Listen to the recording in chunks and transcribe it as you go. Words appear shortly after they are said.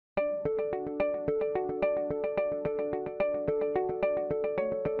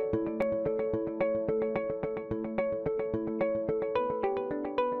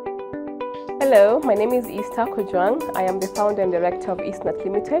Hello, my name is Easter Kojwang. I am the founder and director of Eastnut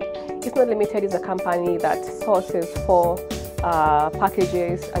Limited. Eastnut Limited is a company that sources for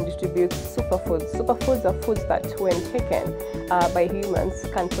packages and distributes superfoods. Superfoods are foods that, when taken by humans,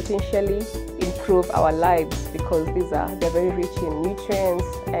 can potentially improve our lives because they're very rich in nutrients,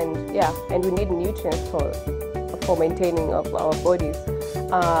 and we need nutrients for maintaining of our bodies.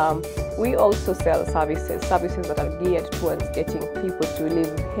 We also sell services that are geared towards getting people to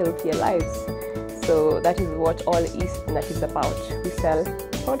live healthier lives. So that is what all Eastnut is about. We sell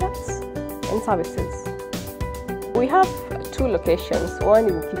products and services. We have two locations. One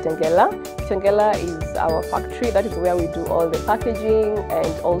is in Kitengela. Kitengela is our factory. That is where we do all the packaging,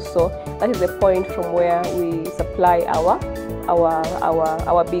 and also that is the point from where we supply our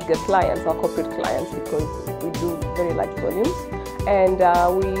bigger clients, our corporate clients, because we do very large volumes. And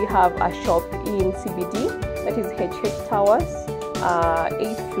we have a shop in CBD, that is HH Towers,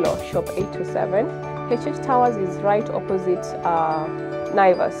 8th floor, shop 827. HH Towers is right opposite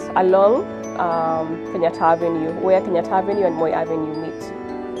Naivas, along Kenyatta Avenue, where Kenyatta Avenue and Moi Avenue meet.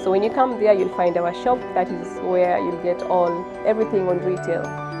 So when you come there, you'll find our shop. That is where you'll get everything on retail.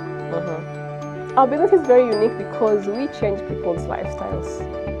 Our business is very unique because we change people's lifestyles.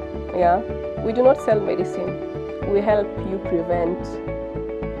 Yeah, we do not sell medicine. We help you prevent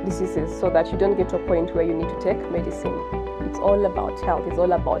diseases so that you don't get to a point where you need to take medicine. It's all about health, it's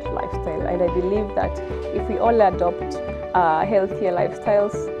all about lifestyle. And I believe that if we all adopt healthier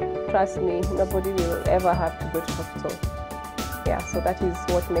lifestyles, trust me, nobody will ever have to go to hospital. Yeah, so that is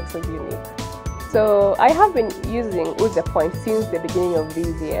what makes us unique. So I have been using Uzapoint since the beginning of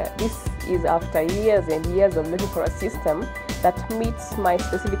this year. This is after years and years of looking for a system that meets my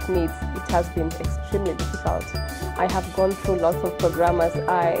specific needs. It has been extremely difficult. I have gone through lots of programmers.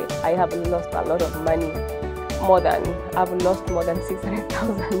 I have lost a lot of money. I've lost more than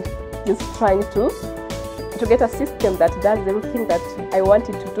 600,000 just trying to get a system that does everything that I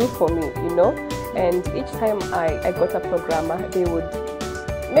wanted to do for me, you know. And each time I got a programmer, they would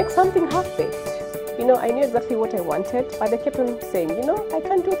make something half-baked. You know, I knew exactly what I wanted, but they kept on saying, you know, I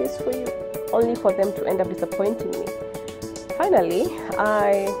can't do this for you, only for them to end up disappointing me. Finally,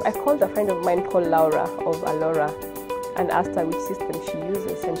 I called a friend of mine called Laura of Alora and asked her which system she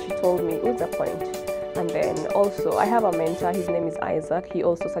uses, and she told me Uzapoint. And then also I have a mentor, his name is Isaac. He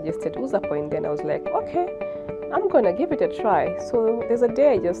also suggested Uzapoint. Then I was like, okay, I'm gonna give it a try. So there's a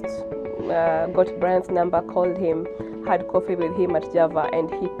day I just got Brian's number, called him, had coffee with him at Java, and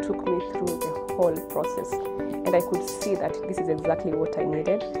he took me through the whole process. And I could see that this is exactly what I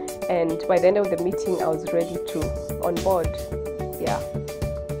needed. And by the end of the meeting, I was ready to onboard. Yeah.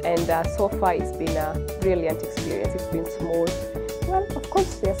 And so far, it's been a brilliant experience. It's been smooth. Well, of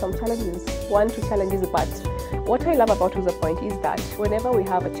course, there are some challenges, 1 2 challenges, but what I love about Uzapoint is that whenever we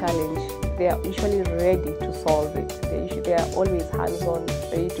have a challenge, they are usually ready to solve it. They are always hands-on,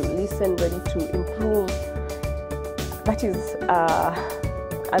 ready to listen, ready to improve. That is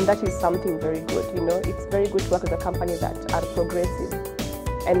something very good. You know, it's very good to work with a company that are progressive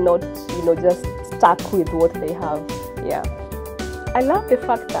and not, you know, just stuck with what they have. Yeah, I love the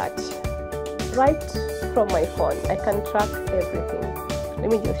fact that right from my phone I can track everything.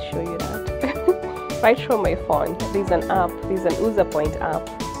 Let me just show you that. Right from my phone, there's an app. There's an Uzapoint app.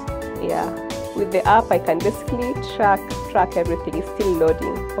 Yeah, with the app I can basically track everything. It's still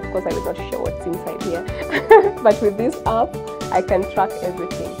loading. Of course, I will not show what's inside here, but with this app I can track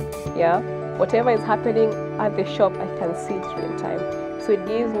everything. Yeah, whatever is happening at the shop, I can see it real time. So it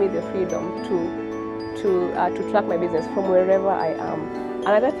gives me the freedom to track my business from wherever I am.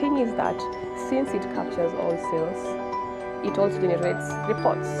 Another thing is that since it captures all sales, it also generates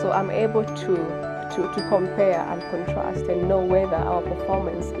reports. So I'm able to compare and contrast and know whether our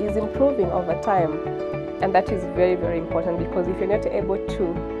performance is improving over time. And that is very, very important, because if you're not able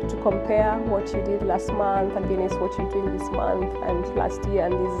to compare what you did last month against what you're doing this month and last year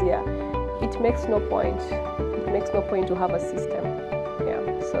and this year, it makes no point. It makes no point to have a system. Yeah,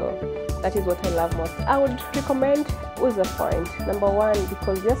 so that is what I love most. I would recommend Uzapoint, number one,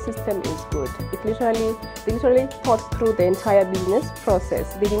 because their system is good. They literally thought through the entire business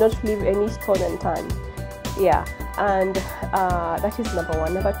process. They did not leave any stone unturned. Yeah, and that is number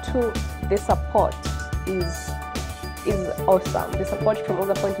one. Number two, the support is awesome. The support from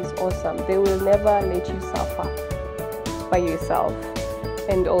Uzapoint is awesome. They will never let you suffer by yourself.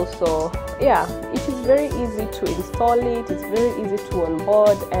 And also, yeah, it is very easy to install it. It's very easy to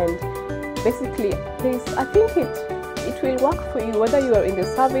onboard, and basically, I think it it will work for you whether you are in the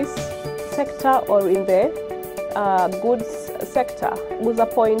service sector or in the goods sector.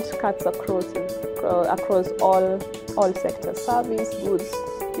 Uzapoint cuts across all sectors, service, goods,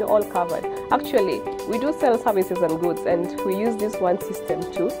 you're all covered. Actually, we do sell services and goods, and we use this one system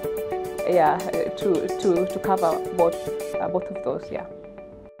to cover both of those. Yeah.